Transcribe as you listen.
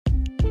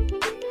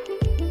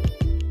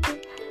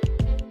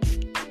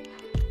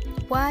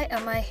Why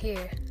am I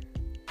here?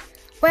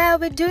 Why are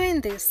we doing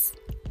this?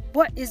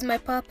 What is my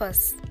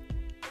purpose?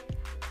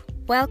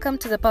 Welcome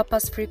to the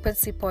Purpose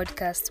Frequency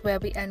Podcast, where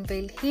we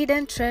unveil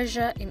hidden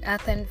treasure in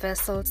earthen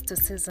vessels to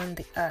season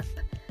the earth.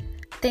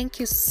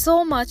 Thank you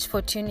so much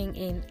for tuning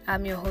in.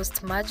 I'm your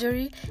host,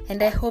 Marjorie,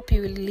 and I hope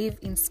you will live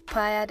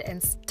inspired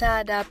and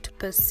stirred up to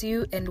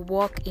pursue and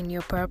walk in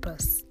your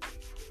purpose.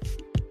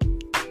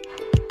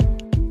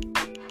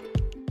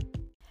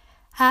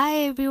 Hi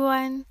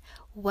everyone,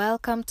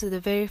 welcome to the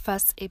very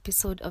first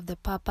episode of the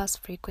Purpose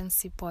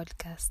Frequency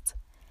Podcast.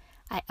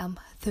 I am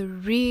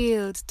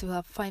thrilled to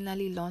have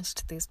finally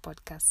launched this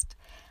podcast.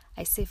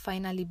 I say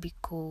finally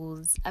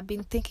because I've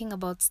been thinking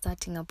about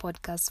starting a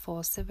podcast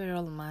for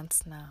several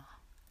months now.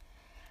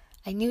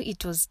 I knew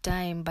it was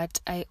time,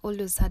 but I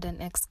always had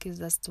an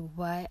excuse as to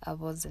why I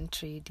wasn't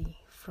ready.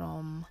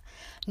 From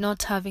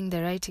not having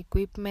the right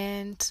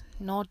equipment,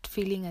 not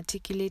feeling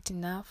articulate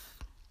enough.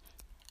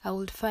 I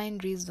would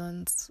find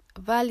reasons,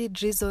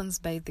 valid reasons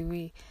by the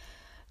way,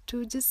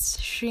 to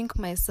just shrink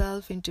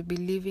myself into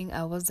believing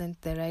I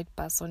wasn't the right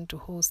person to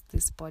host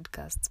this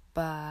podcast.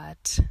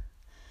 But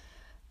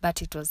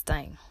it was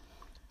time.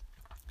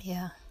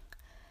 Yeah.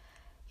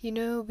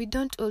 We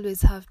don't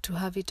always have to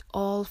have it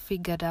all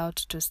figured out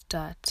to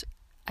start.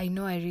 I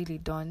know I really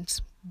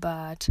don't,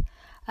 but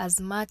as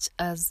much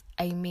as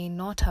I may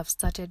not have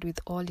started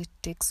with all it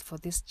takes for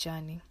this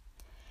journey,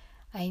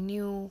 I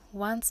knew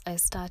once I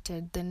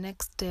started, the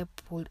next step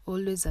would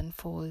always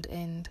unfold,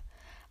 and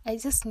I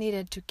just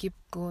needed to keep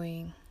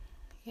going.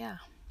 Yeah.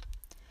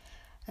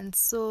 And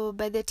so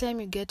by the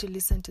time you get to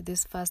listen to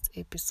this first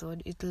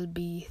episode, it'll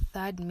be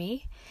 3rd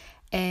May,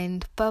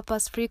 and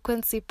Purpose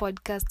Frequency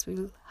Podcast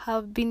will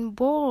have been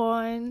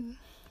born.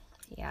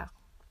 Yeah.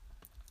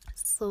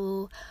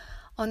 So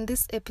on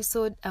this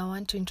episode, I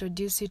want to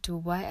introduce you to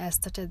why I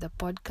started the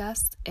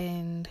podcast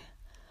and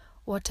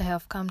what I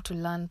have come to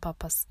learn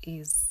purpose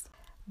is.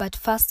 But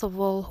first of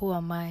all, who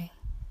am I?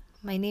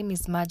 My name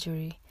is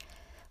Marjorie.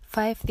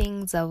 5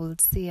 things I will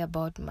say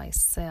about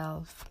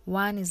myself.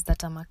 1 is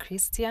that I'm a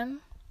Christian.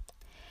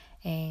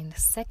 And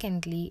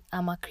secondly,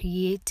 I'm a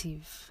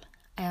creative.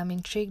 I am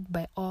intrigued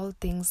by all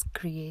things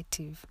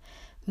creative.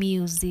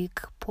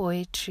 Music,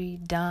 poetry,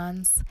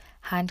 dance,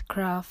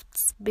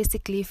 handcrafts.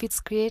 Basically, if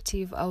it's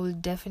creative, I will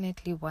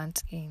definitely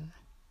want in.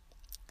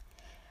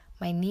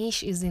 My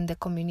niche is in the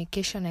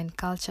communication and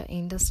culture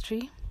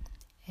industry.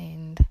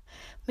 And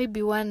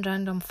maybe one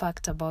random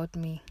fact about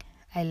me.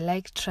 I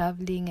like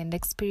traveling and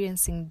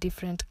experiencing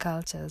different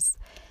cultures,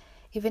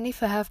 even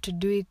if I have to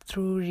do it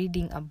through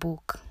reading a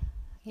book.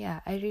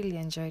 Yeah, I really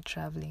enjoy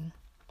traveling.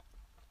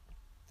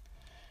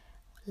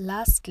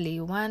 Lastly,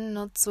 one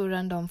not so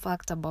random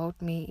fact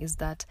about me is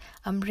that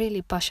I'm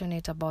really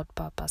passionate about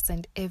purpose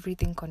and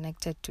everything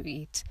connected to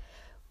it,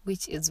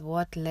 which is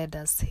what led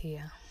us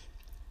here.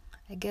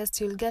 I guess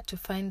you'll get to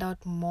find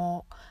out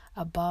more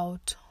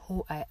about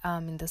who I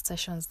am in the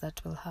sessions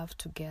that we'll have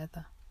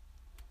together.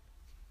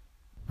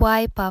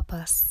 Why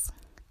purpose?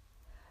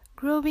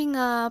 Growing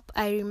up,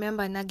 I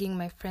remember nagging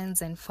my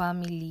friends and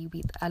family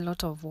with a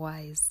lot of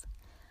whys.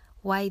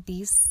 Why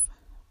this?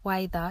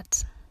 Why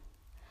that?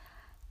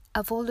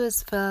 I've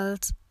always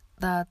felt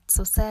that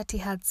society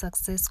had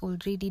success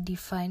already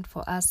defined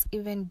for us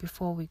even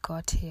before we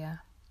got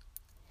here.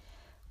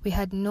 We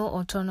had no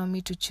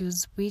autonomy to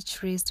choose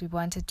which race we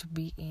wanted to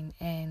be in,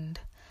 and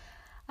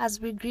as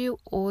we grew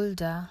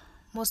older,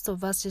 most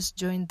of us just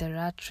joined the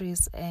rat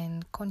race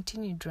and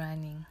continued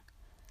running.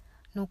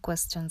 No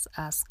questions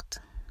asked.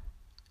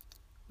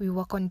 We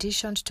were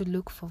conditioned to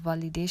look for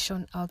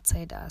validation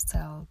outside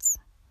ourselves.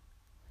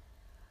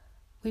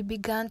 We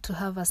began to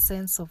have a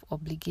sense of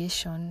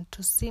obligation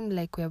to seem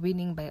like we're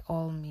winning by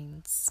all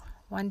means,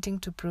 wanting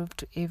to prove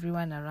to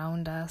everyone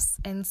around us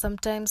and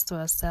sometimes to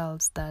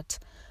ourselves that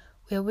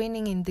we're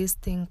winning in this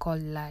thing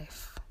called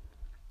life.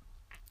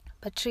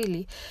 But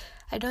really,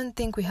 I don't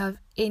think we have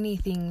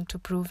anything to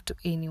prove to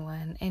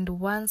anyone, and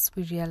once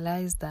we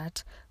realize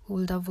that,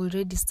 we would have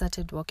already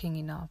started working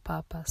in our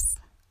purpose.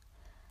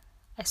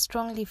 I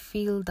strongly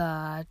feel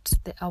that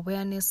the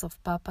awareness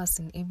of purpose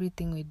in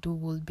everything we do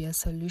will be a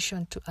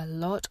solution to a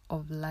lot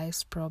of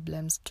life's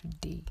problems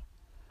today.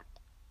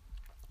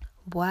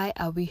 Why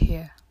are we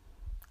here?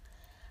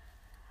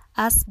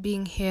 Us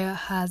being here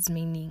has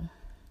meaning,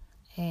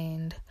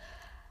 and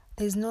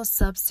there's no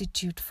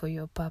substitute for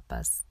your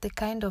purpose. The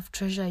kind of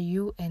treasure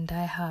you and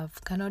I have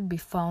cannot be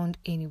found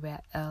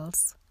anywhere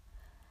else.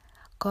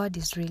 God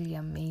is really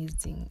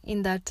amazing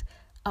in that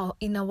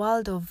in a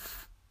world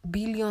of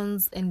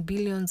billions and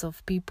billions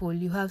of people,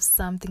 you have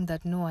something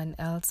that no one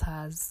else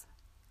has.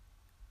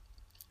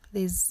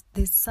 There's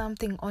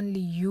something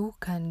only you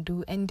can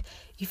do, and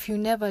if you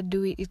never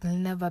do it, it will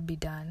never be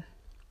done.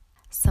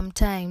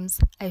 Sometimes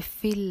I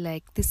feel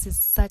like this is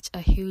such a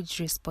huge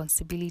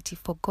responsibility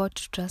for God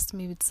to trust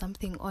me with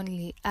something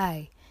only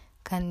I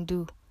can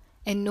do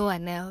and no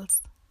one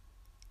else.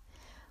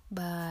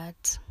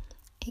 But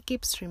He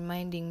keeps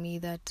reminding me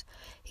that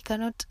He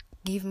cannot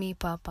give me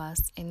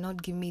purpose and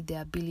not give me the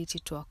ability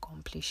to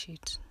accomplish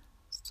it.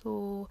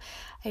 So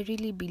I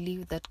really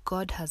believe that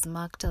God has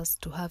marked us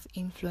to have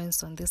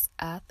influence on this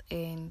earth,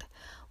 and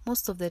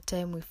most of the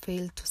time we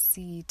fail to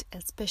see it,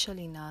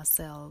 especially in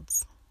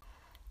ourselves.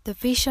 The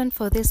vision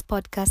for this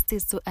podcast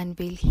is to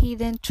unveil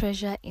hidden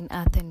treasure in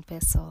earthen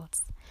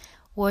vessels.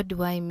 What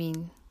do I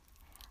mean?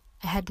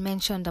 I had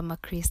mentioned I'm a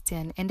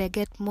Christian and I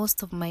get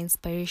most of my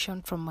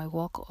inspiration from my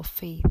walk of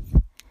faith.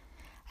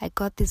 I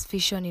got this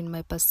vision in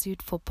my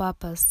pursuit for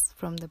purpose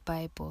from the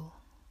Bible,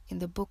 in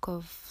the book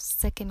of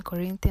 2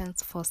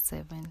 Corinthians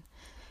 4:7,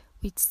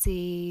 which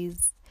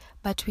says,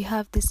 "But we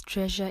have this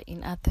treasure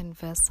in earthen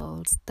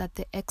vessels, that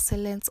the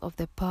excellence of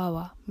the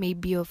power may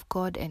be of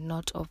God and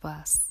not of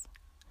us."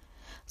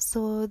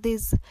 So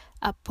there's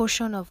a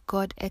portion of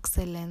God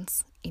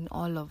excellence in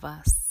all of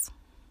us.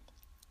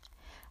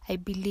 I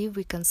believe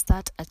we can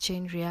start a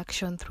chain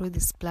reaction through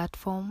this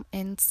platform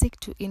and seek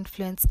to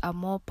influence a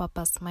more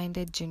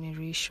purpose-minded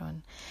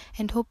generation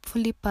and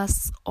hopefully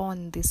pass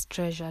on this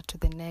treasure to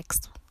the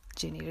next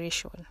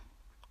generation.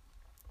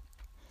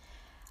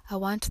 I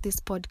want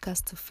this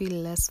podcast to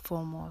feel less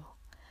formal.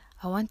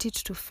 I want it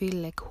to feel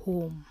like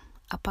home,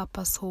 a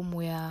purpose home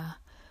where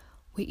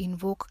we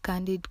invoke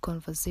candid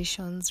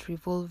conversations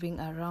revolving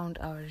around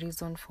our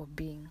reason for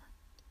being.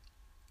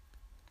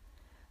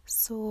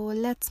 So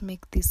let's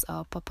make this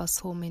our purpose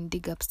home and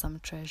dig up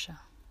some treasure.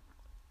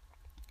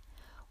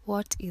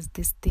 What is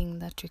this thing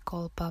that we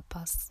call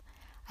purpose?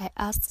 I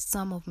asked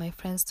some of my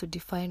friends to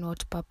define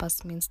what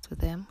purpose means to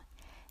them,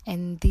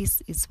 and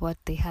this is what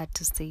they had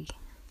to say.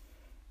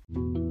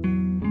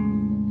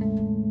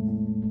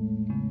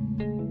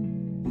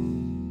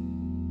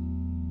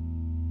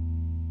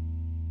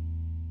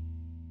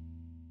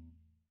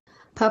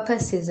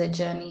 Purpose is a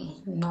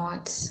journey,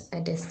 not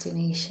a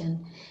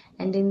destination.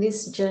 And in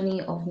this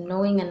journey of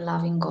knowing and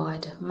loving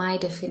God, my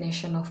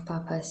definition of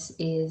purpose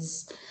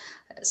is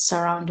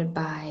surrounded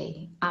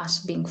by us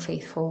being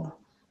faithful,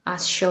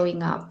 us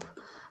showing up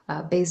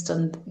based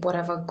on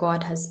whatever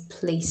God has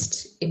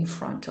placed in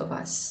front of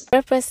us.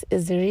 Purpose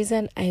is the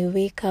reason I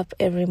wake up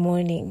every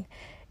morning.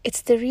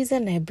 It's the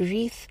reason I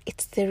breathe.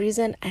 It's the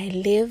reason I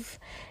live.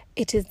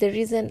 It is the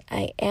reason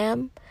I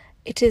am.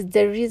 It is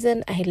the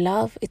reason I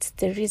love. It's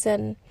the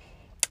reason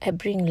I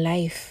bring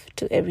life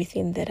to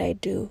everything that I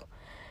do.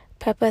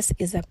 Purpose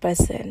is a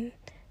person.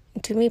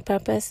 To me,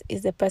 purpose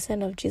is the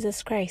person of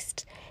Jesus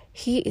Christ.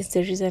 He is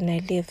the reason I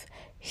live.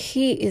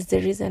 He is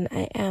the reason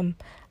I am.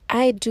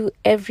 I do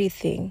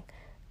everything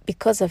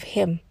because of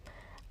Him.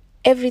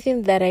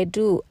 Everything that I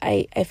do,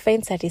 I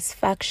find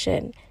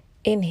satisfaction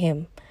in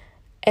Him.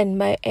 And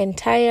my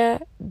entire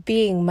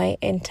being, my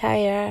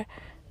entire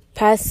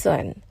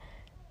person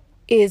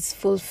is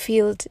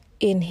fulfilled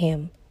in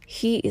Him.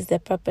 He is the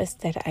purpose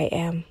that I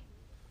am.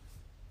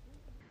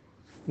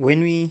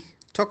 When we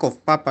talk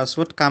of purpose,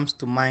 what comes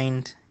to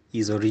mind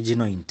is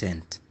original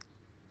intent.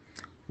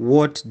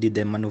 What did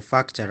the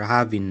manufacturer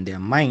have in their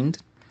mind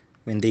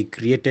when they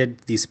created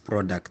this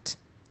product?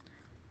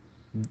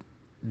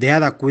 The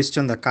other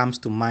question that comes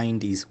to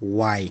mind is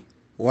why?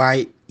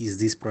 Why is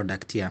this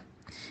product here?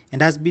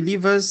 And as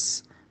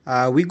believers,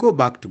 we go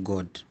back to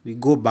God. We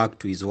go back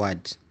to His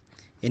Word.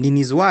 And in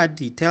His Word,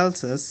 He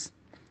tells us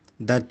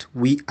that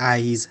we are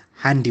His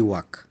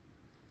handiwork.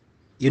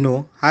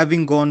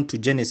 Having gone to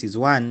Genesis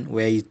 1,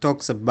 where He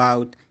talks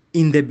about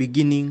in the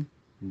beginning,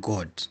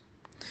 God.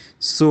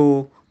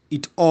 So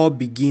it all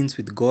begins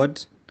with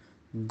God.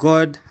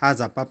 God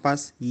has a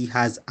purpose. He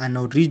has an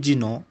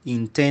original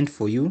intent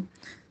for you.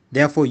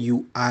 Therefore,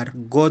 you are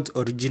God's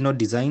original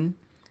design,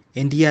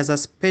 and He has a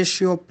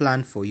special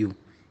plan for you.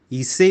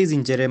 He says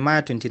in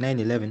Jeremiah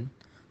 29:11,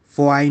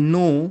 "For I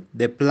know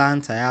the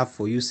plans I have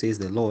for you, says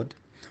the Lord,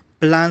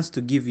 plans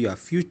to give you a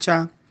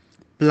future,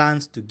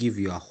 plans to give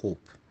you a hope."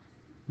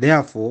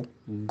 Therefore,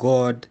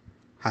 God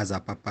has a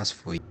purpose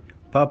for you.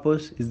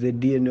 Purpose is the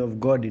DNA of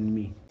God in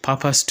me.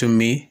 Purpose to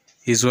me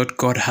is what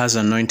God has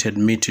anointed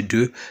me to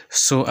do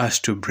so as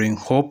to bring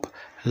hope,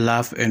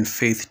 love, and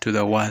faith to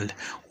the world,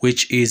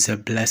 which is a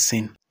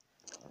blessing.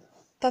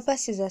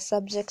 Purpose is a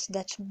subject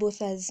that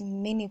bothers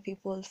many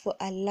people for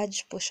a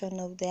large portion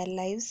of their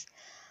lives.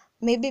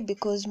 Maybe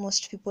because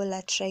most people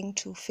are trying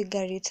to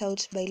figure it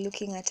out by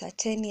looking at a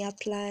 10-year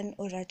plan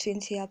or a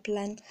 20-year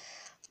plan,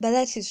 but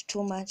that is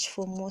too much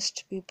for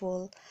most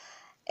people.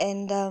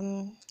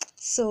 And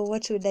so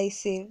what would I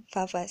say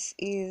purpose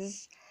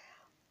is?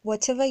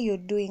 Whatever you're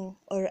doing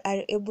or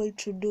are able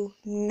to do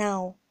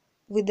now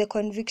with the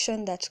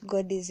conviction that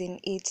God is in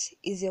it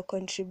is your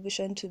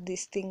contribution to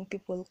this thing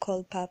people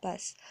call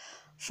purpose.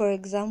 For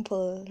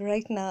example,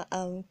 right now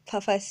I'm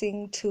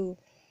purposing to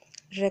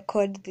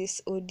record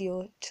this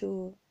audio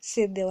to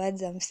say the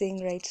words I'm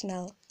saying right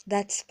now.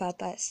 That's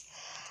purpose.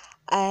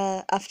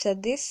 After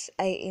this,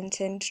 I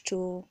intend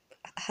to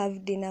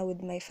have dinner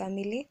with my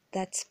family.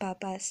 That's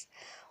purpose.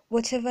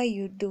 Whatever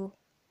you do,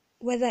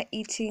 whether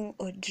eating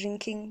or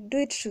drinking, do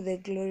it to the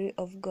glory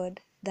of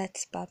God.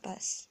 That's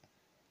purpose.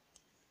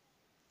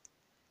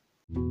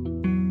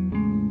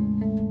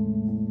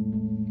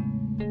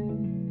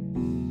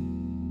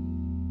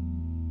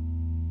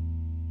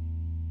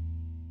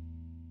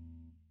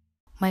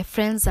 My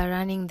friends are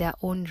running their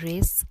own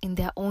race in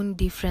their own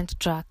different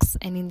tracks,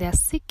 and in their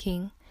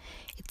seeking,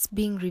 it's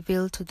being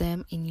revealed to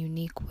them in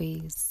unique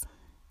ways.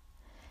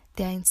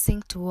 They are in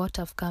sync to what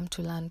I've come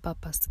to learn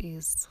purpose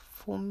is.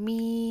 For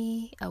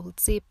me, I would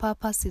say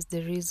purpose is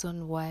the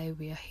reason why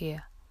we are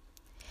here.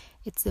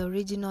 It's the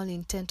original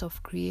intent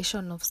of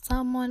creation of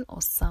someone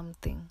or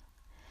something.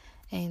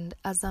 And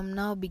as I'm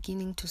now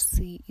beginning to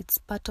see, it's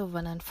part of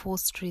an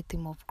enforced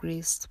rhythm of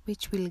grace,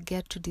 which we'll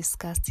get to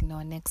discuss in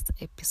our next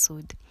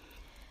episode.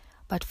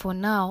 But for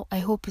now, I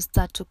hope you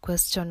start to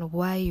question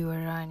why you are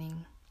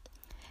running.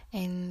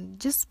 And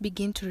just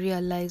begin to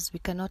realize we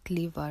cannot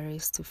leave our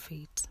race to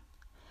fate.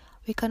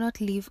 We cannot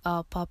leave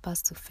our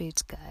purpose to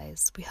fate,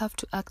 guys. We have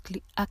to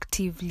actively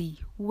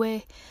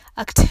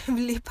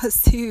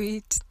pursue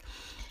it.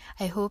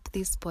 I hope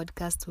this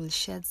podcast will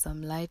shed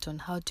some light on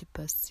how to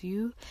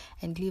pursue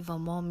and live a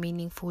more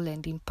meaningful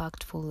and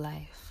impactful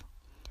life.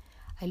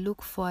 I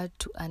look forward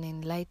to an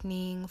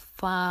enlightening,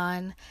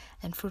 fun,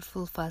 and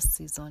fruitful first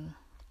season.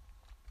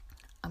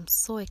 I'm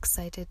so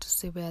excited to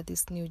see where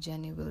this new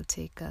journey will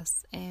take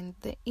us and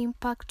the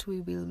impact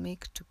we will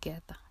make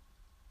together.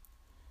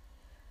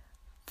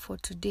 For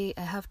today,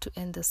 I have to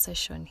end the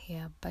session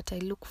here, but I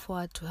look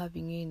forward to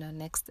having you in our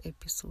next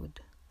episode.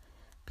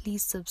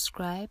 Please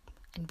subscribe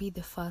and be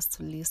the first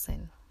to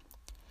listen.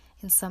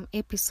 In some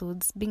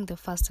episodes, being the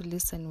first to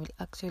listen will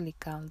actually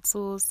count,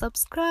 so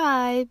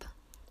subscribe.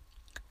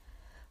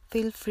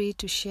 Feel free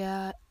to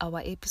share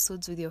our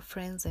episodes with your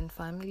friends and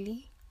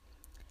family.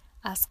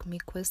 Ask me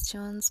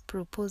questions,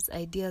 propose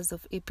ideas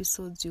of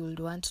episodes you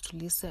would want to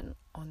listen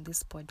on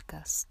this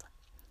podcast.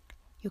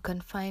 You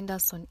can find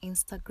us on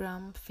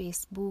Instagram,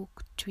 Facebook,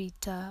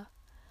 Twitter,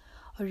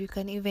 or you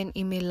can even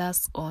email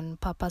us on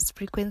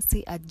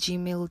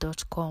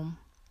purposefrequency@gmail.com.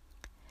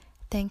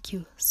 Thank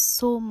you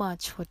so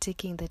much for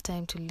taking the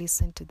time to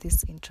listen to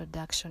this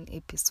introduction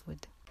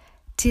episode.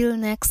 Till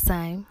next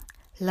time,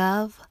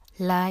 love,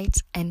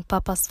 light, and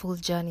purposeful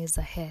journeys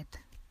ahead.